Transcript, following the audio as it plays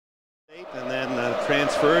And then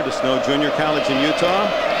transferred to Snow Junior College in Utah.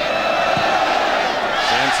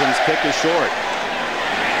 Sanson's kick is short.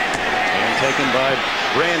 And taken by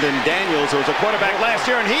Brandon Daniels, who was a quarterback last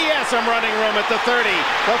year, and he has some running room at the 30,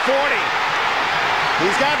 the 40.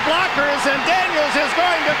 He's got blockers, and Daniels is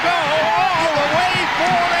going to go all the way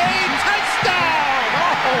for a touchdown.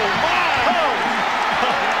 Oh, my.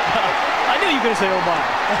 I knew you were going to say, oh, my.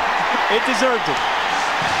 It deserved it.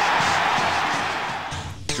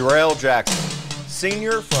 Jarrell Jackson,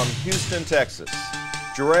 senior from Houston, Texas.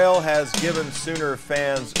 Jarrell has given Sooner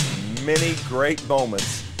fans many great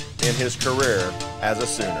moments in his career as a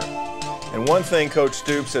Sooner. And one thing Coach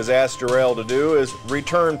Stoops has asked Jarrell to do is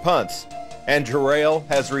return punts. And Jarrell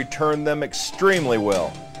has returned them extremely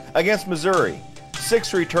well. Against Missouri,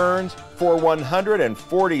 6 returns for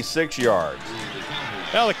 146 yards.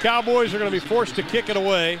 Well, the Cowboys are going to be forced to kick it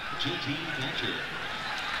away.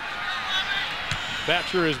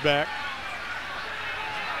 Thatcher is back.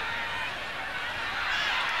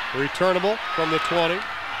 Returnable from the 20.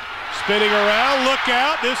 Spinning around, look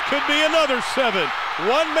out, this could be another 7.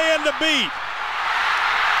 One man to beat.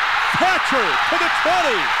 Thatcher to the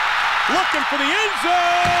 20. Looking for the end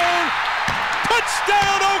zone.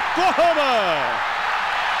 Touchdown, Oklahoma!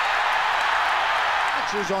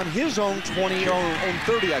 Thatcher's on his own 20, own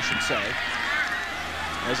 30, I should say.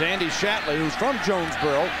 As Andy Shatley, who's from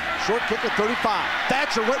Jonesboro, short kick at 35.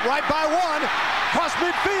 Thatcher went right by one. Cross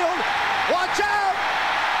midfield. Watch out!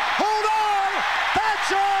 Hold on!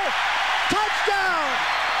 Thatcher! Touchdown!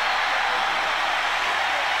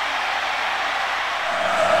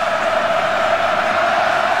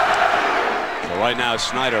 So right now,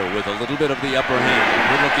 Snyder with a little bit of the upper hand.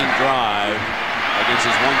 Good-looking drive against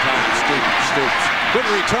his one-time Stoops. Good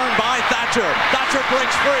return by Thatcher. Thatcher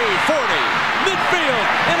breaks free. 40. Midfield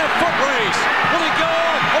in a foot race. Will he go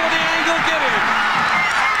over the angle? Get him.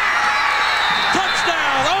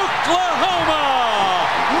 Touchdown, Oklahoma.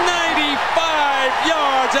 95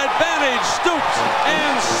 yards. Advantage, Stoops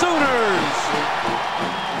and Sooners.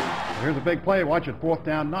 Here's a big play. Watch it. 4th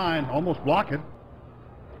down 9. Almost block it.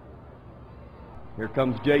 Here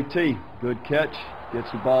comes JT. Good catch.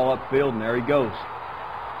 Gets the ball upfield, and there he goes.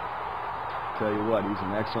 Tell you what, he's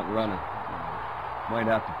an excellent runner. Might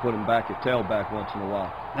have to put him back at tailback once in a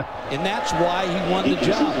while. And that's why he won the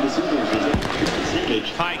job.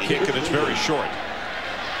 High kick, and it's very short.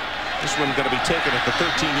 This one going to be taken at the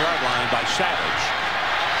 13-yard line by Savage.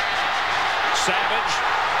 Savage.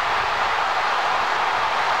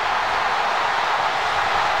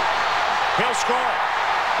 He'll score.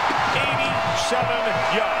 87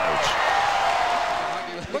 yards.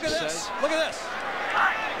 Look at this. Look at this.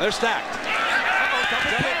 They're stacked.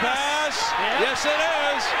 Double pass. Yeah. Yes, it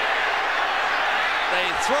is. They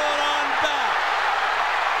throw it on back.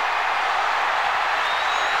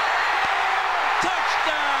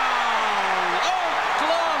 Touchdown,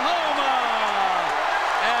 Oklahoma,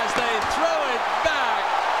 as they throw it back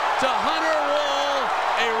to Hunter Wool,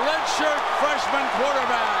 a redshirt freshman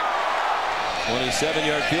quarterback.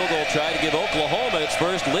 27-yard field goal try to give Oklahoma its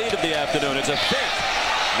first lead of the afternoon. It's a fake.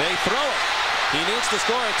 They throw it. He needs to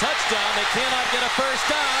score a touchdown. They cannot get a first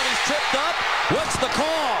down. He's tripped up. What's the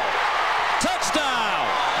call? Touchdown!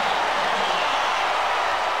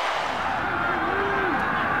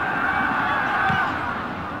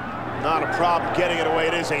 Not a problem getting it away.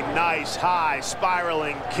 It is a nice, high,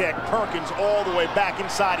 spiraling kick. Perkins all the way back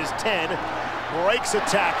inside his 10. Breaks a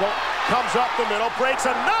tackle. Comes up the middle. Breaks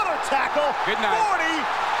another tackle. Good night. 40,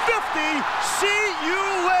 50. See you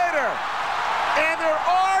later. And there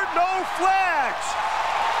are no flags.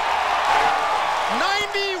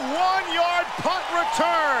 91-yard punt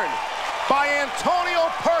return by Antonio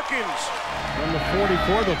Perkins. From the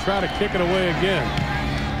 44, they'll try to kick it away again.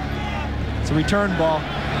 It's a return ball.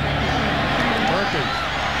 Perkins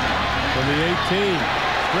from the 18.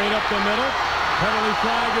 Straight up the middle. Penalty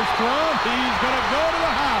flag is thrown. He's going to go to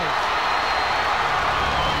the house.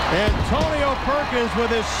 Antonio Perkins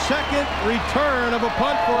with his second return of a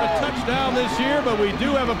punt for a touchdown this year, but we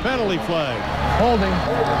do have a penalty flag. Holding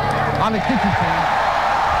on the kicking team.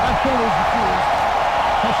 That's Sooners refused.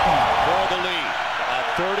 Touchdown. For the lead. A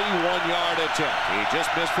 31-yard attempt. He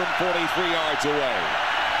just missed from 43 yards away.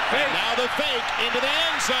 And now the fake into the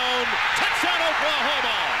end zone. Touchdown,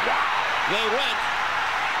 Oklahoma. They went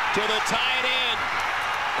to the tight end.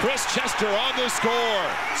 Chris Chester on the score.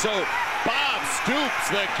 So Bob Stoops,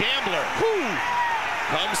 the gambler,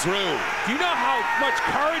 comes through. Do you know how much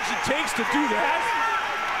courage it takes to do that?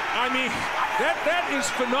 I mean, that is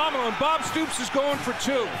phenomenal. And Bob Stoops is going for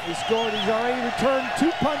 2. He's already returned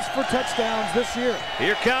 2 punts for touchdowns this year.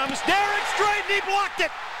 Here comes Derek Strait, and he blocked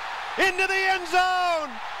it into the end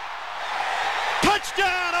zone.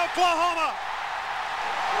 Oklahoma.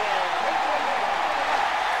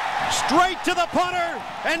 Straight to the punter,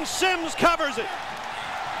 and Sims covers it.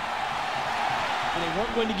 And they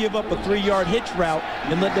weren't going to give up a 3-yard hitch route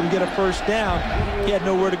and let them get a first down. He had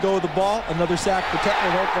nowhere to go with the ball. Another sack for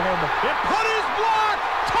Oklahoma. It put his block.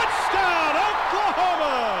 Touchdown,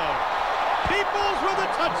 Oklahoma. Peoples with a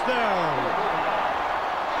touchdown.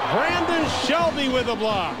 Brandon Shelby with a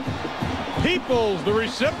block. Peoples, the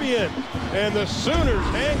recipient. And the Sooners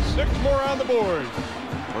hang 6 more on the board.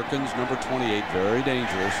 Perkins, number 28, very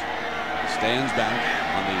dangerous. Stands back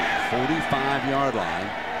on the 45-yard line.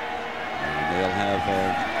 And they'll have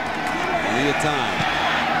plenty of time.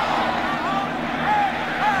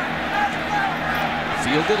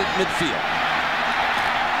 Fielded at midfield.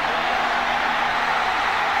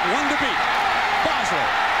 One to beat. Bosler.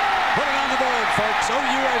 Put it on the board, folks.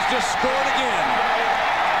 OU has just scored again.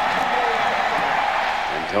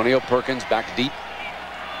 Antonio Perkins back deep.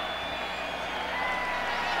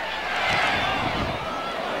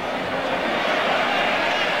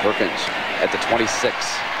 Perkins at the 26.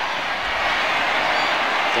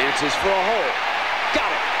 Dances for a hole. Got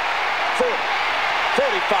it. 40,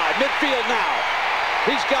 45, midfield now.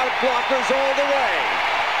 He's got blockers all the way.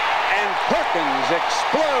 And Perkins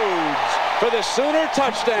explodes for the Sooner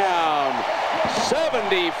touchdown.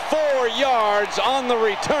 74 yards on the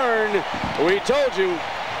return. We told you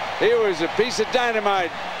he was a piece of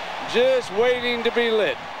dynamite just waiting to be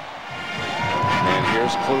lit. And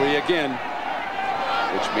here's Cluey again,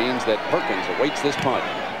 which means that Perkins awaits this punt.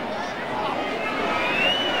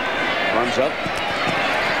 Runs up to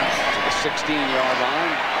the 16-yard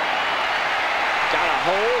line. Got a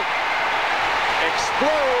hole.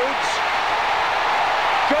 Explodes.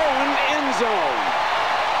 Going end zone.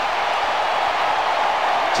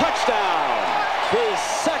 Touchdown. His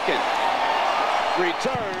second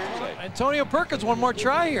return. Antonio Perkins, one more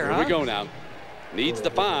try here. Here we go now. Needs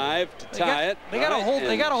the 5 to tie it. They got to hold.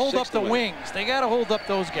 They got to hold up the wings. They got to hold up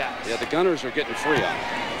those guys. Yeah, the gunners are getting free on it.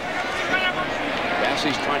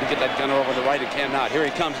 Bassey's trying to get that gunner over the right and cannot. Here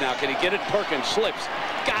he comes now. Can he get it? Perkins slips.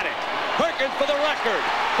 Got it. Perkins for the record.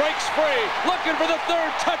 Breaks free. Looking for the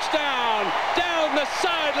 3rd touchdown. Down the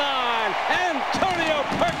sideline. Antonio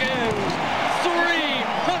Perkins. 3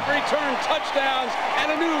 punt return touchdowns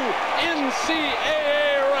and a new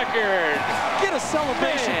NCAA record. Get a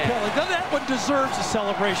celebration penalty. That one deserves a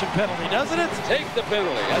celebration penalty, doesn't it? Take the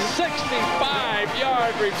penalty. A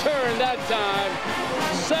 65-yard return that time.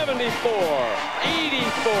 74, 84,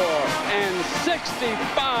 and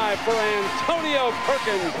 65 for Antonio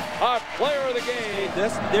Perkins, our player of the game.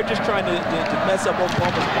 They're just trying to mess up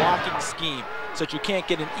Oklahoma's blocking scheme so that you can't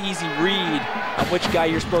get an easy read on which guy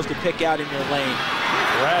you're supposed to pick out in your lane.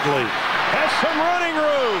 Bradley has some running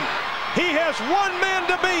room. He has one man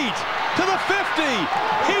to beat to the 50.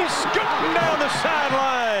 He's scooting down the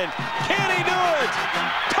sideline. Can he do it?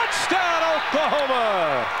 Touchdown,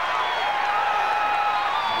 Oklahoma.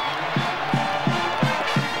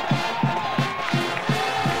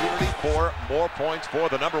 More points for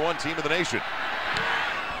the #1 team in the nation.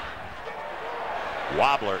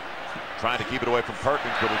 Wobbler trying to keep it away from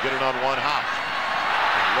Perkins, but he'll get it on one hop.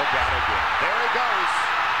 And look out again. There he goes.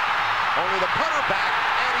 Only the punter back,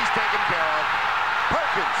 and he's taken care of.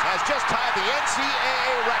 Perkins has just tied the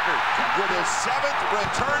NCAA record with his 7th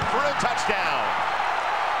return for a touchdown.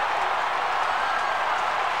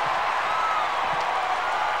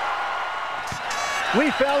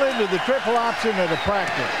 We fell into the triple option at a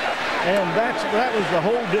practice, and that was the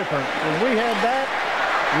whole difference. When we had that,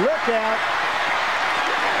 look out.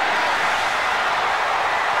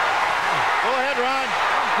 Go ahead, Ron.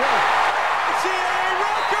 C.A.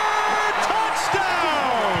 record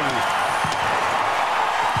touchdown!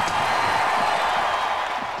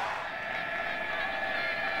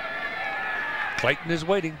 Clayton is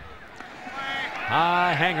waiting.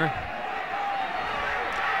 High hanger.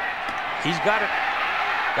 He's got it.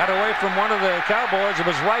 Got away from one of the Cowboys. It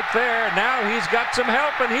was right there. Now he's got some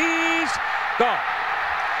help, and he's gone.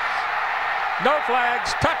 No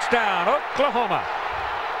flags. Touchdown, Oklahoma.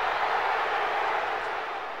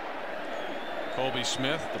 Colby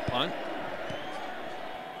Smith, the punt.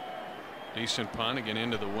 Decent punt again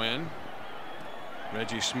into the wind.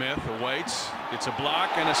 Reggie Smith awaits. Gets a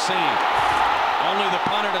block and a seam. Only the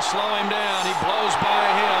punter to slow him down. He blows by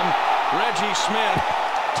him. Reggie Smith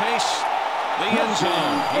tastes the end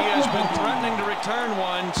zone. He has been threatening to return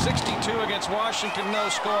one. 62 against Washington, no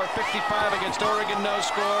score. 55 against Oregon, no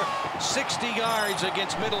score. 60 yards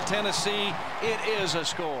against Middle Tennessee. It is a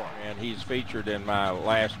score. And he's featured in my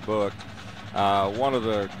last book. One of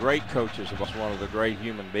the great coaches, one of the great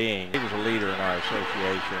human beings. He was a leader in our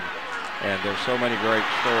association. And there's so many great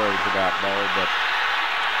stories about Bo, but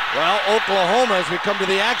well, Oklahoma, as we come to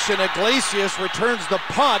the action, Iglesias returns the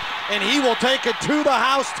punt, and he will take it to the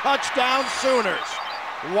house. Touchdown, Sooners.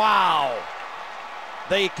 Wow.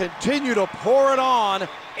 They continue to pour it on.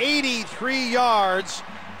 83 yards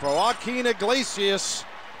for Joaquin Iglesias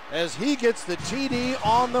as he gets the TD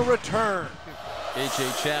on the return.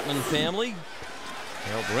 H.A. Chapman family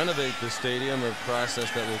helped renovate the stadium, a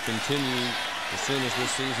process that will continue as soon as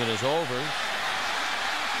this season is over.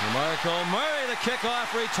 DeMarco Murray, the kickoff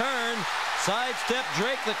return. Sidestep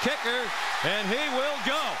Drake, the kicker, and he will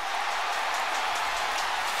go.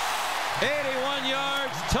 81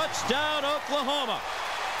 yards, touchdown, Oklahoma.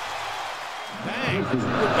 Bang,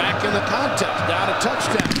 we're back in the contest, down a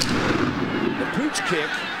touchdown. The pooch kick.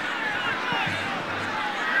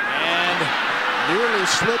 And nearly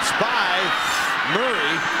slips by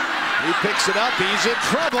Murray. He picks it up, he's in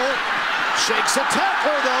trouble. Shakes a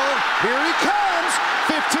tackler though, here he comes.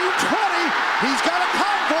 15-20, he's got a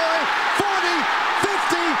convoy. 40,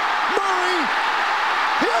 50, Murray,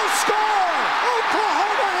 he'll score!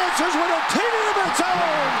 Oklahoma answers with a TD of its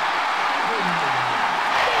own!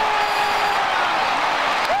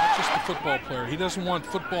 Not just the football player. He doesn't want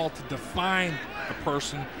football to define a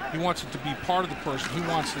person. He wants it to be part of the person. He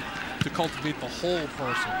wants it to cultivate the whole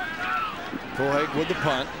person. Cohig with the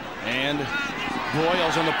punt, and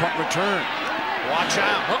Broyles on the punt return. Watch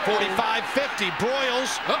out, 45-50,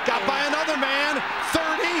 Broyles got by another man,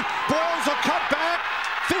 30, Broyles will cut back,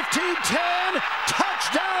 15-10,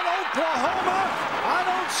 touchdown Oklahoma. I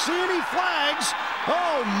don't see any flags.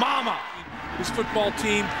 Oh, mama. This football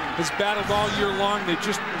team has battled all year long. They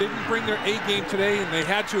just didn't bring their A game today, and they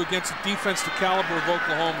had to against the defense the caliber of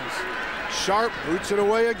Oklahoma's. Sharp boots it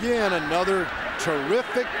away again, another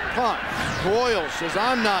terrific punt. Broyles says,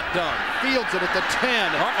 I'm not done. Fields it at the 10.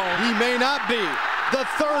 He may not be. The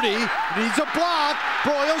 30, needs a block.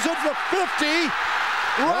 Broyles at the 50.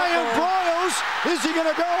 Ryan Broyles, is he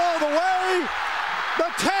gonna go all the way? The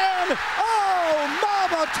 10, oh,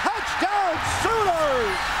 mama, touchdown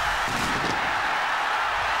Sooners!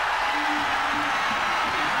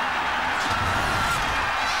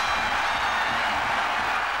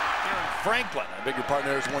 Franklin, I beg your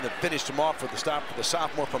pardon, is one that finished him off for the stop for the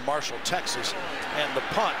sophomore from Marshall, Texas. And the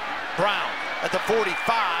punt, Brown at the 45.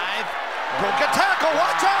 Broke a tackle,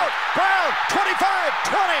 watch out! Brown,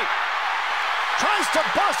 25-20. Tries to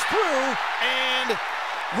bust through and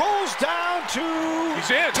rolls down to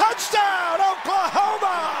touchdown,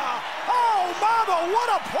 Oklahoma! Oh, mama,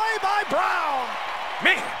 what a play by Brown!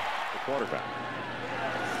 Man! The quarterback.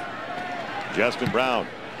 Justin Brown.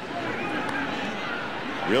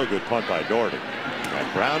 Real good punt by Doherty. And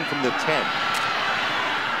Brown from the 10.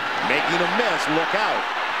 Making a miss, look out.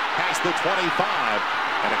 Past the 25.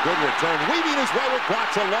 And a good return. Weaving his way with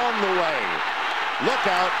blocks along the way. Look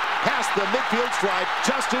out. Past the midfield stripe.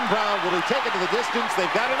 Justin Brown, will he take it to the distance?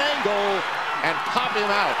 They've got an angle. And pop him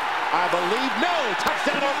out. I believe no.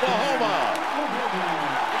 Touchdown Oklahoma.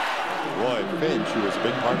 Roy Finch, who was a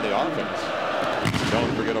big part of the offense. Don't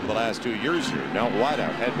forget over the last 2 years here. Now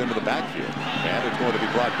wideout, head into the backfield. And it's going to be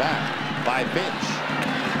brought back by Finch.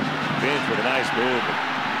 Finch with a nice move.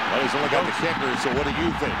 Well, he's only got the kicker, so what do you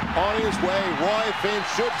think? On his way, Roy Finch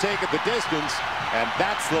should take it the distance. And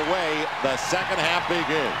that's the way the second half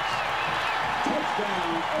begins.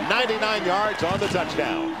 99 yards on the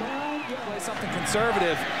touchdown. Play something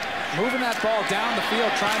conservative. Moving that ball down the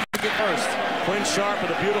field, trying to get first. Quinn Sharp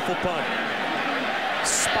with a beautiful punt.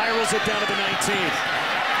 Spirals it down to the 19.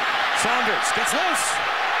 Saunders gets loose.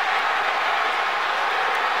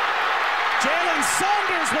 Jalen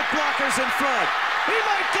Saunders with blockers in front. He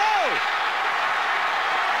might go.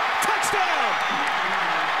 Touchdown.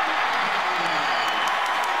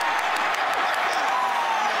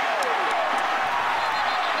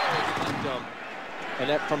 And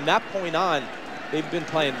from that point on, they've been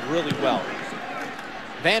playing really well.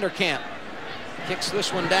 Vanderkamp kicks this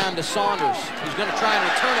one down to Saunders. He's going to try and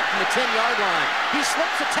return it from the 10-yard line. He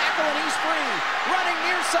slips a tackle and he's free. Running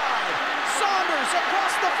near side. Saunders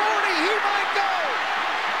across the 40. He might go.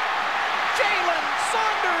 Jalen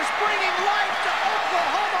Saunders bringing life to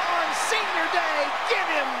Oklahoma on senior day. Give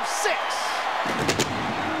him 6.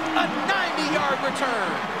 A 90-yard return.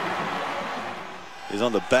 He's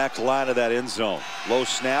on the back line of that end zone. Low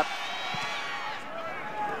snap.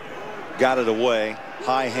 Got it away.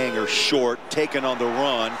 High hanger short. Taken on the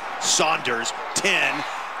run. Saunders, 10.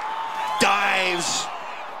 Dives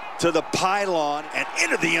to the pylon and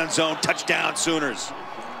into the end zone. Touchdown Sooners.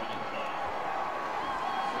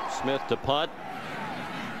 Smith to punt.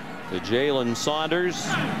 To Jalen Saunders.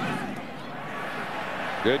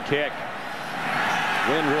 Good kick.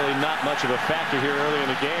 Wind really not much of a factor here early in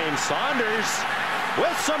the game. Saunders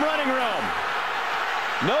with some running room.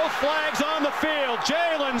 No flags on the field.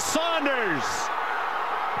 Jalen Saunders.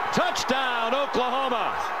 Touchdown,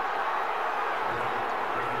 Oklahoma.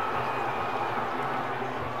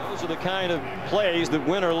 Those are the kind of plays that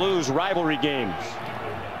win or lose rivalry games.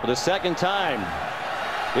 For the second time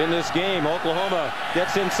in this game, Oklahoma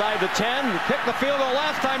gets inside the 10, kicked the field goal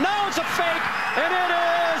last time. Now it's a fake, and it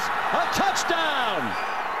is a touchdown.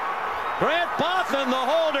 Grant Botham, the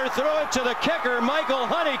holder, threw it to the kicker, Michael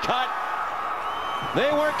Honeycutt.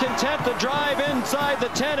 They weren't content to drive inside the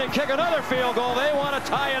 10 and kick another field goal. They want to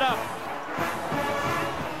tie it up.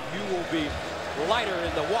 You will be lighter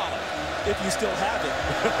in the wallet if you still have it.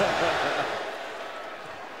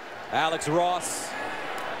 Alex Ross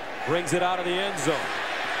brings it out of the end zone.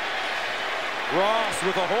 Ross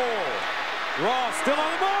with a hole. Ross still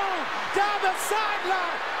on the move. Down the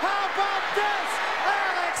sideline. How about this?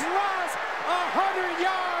 Alex Ross, 100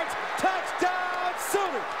 yards. Touchdown,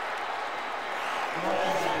 Sooner.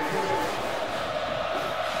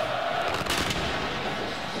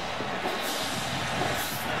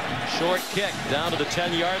 Short kick down to the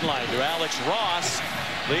 10-yard line to Alex Ross,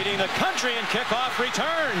 leading the country in kickoff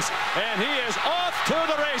returns, and he is off to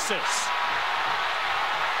the races.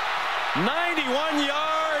 91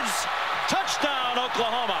 yards, touchdown,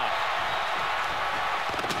 Oklahoma.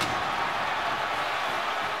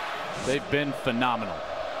 They've been phenomenal.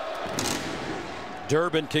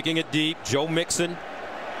 Durbin kicking it deep. Joe Mixon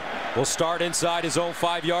will start inside his own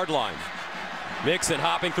 5-yard line. Mixon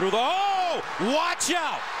hopping through the... Oh! Watch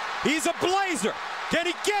out! He's a blazer. Can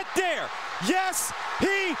he get there? Yes,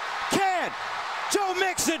 he can. Joe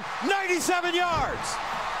Mixon, 97 yards.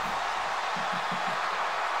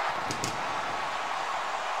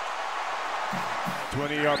 A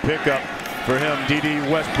 20-yard pickup for him. D.D.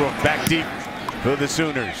 Westbrook back deep for the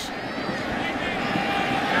Sooners.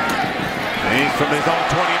 He's from his own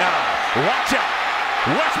 29. Watch out.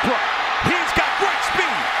 Westbrook. He's got great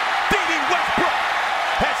speed. D.D. Westbrook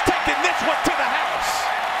has taken this one to the house.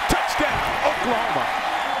 Touchdown, Oklahoma.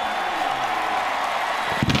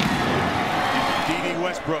 D.D.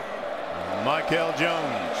 Westbrook. Michael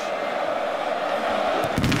Jones.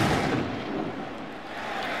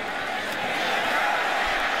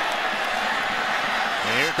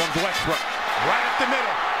 And here comes Westbrook. Right up the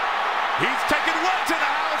middle. He's taking one to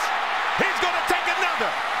the house. He's going to take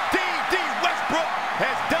another.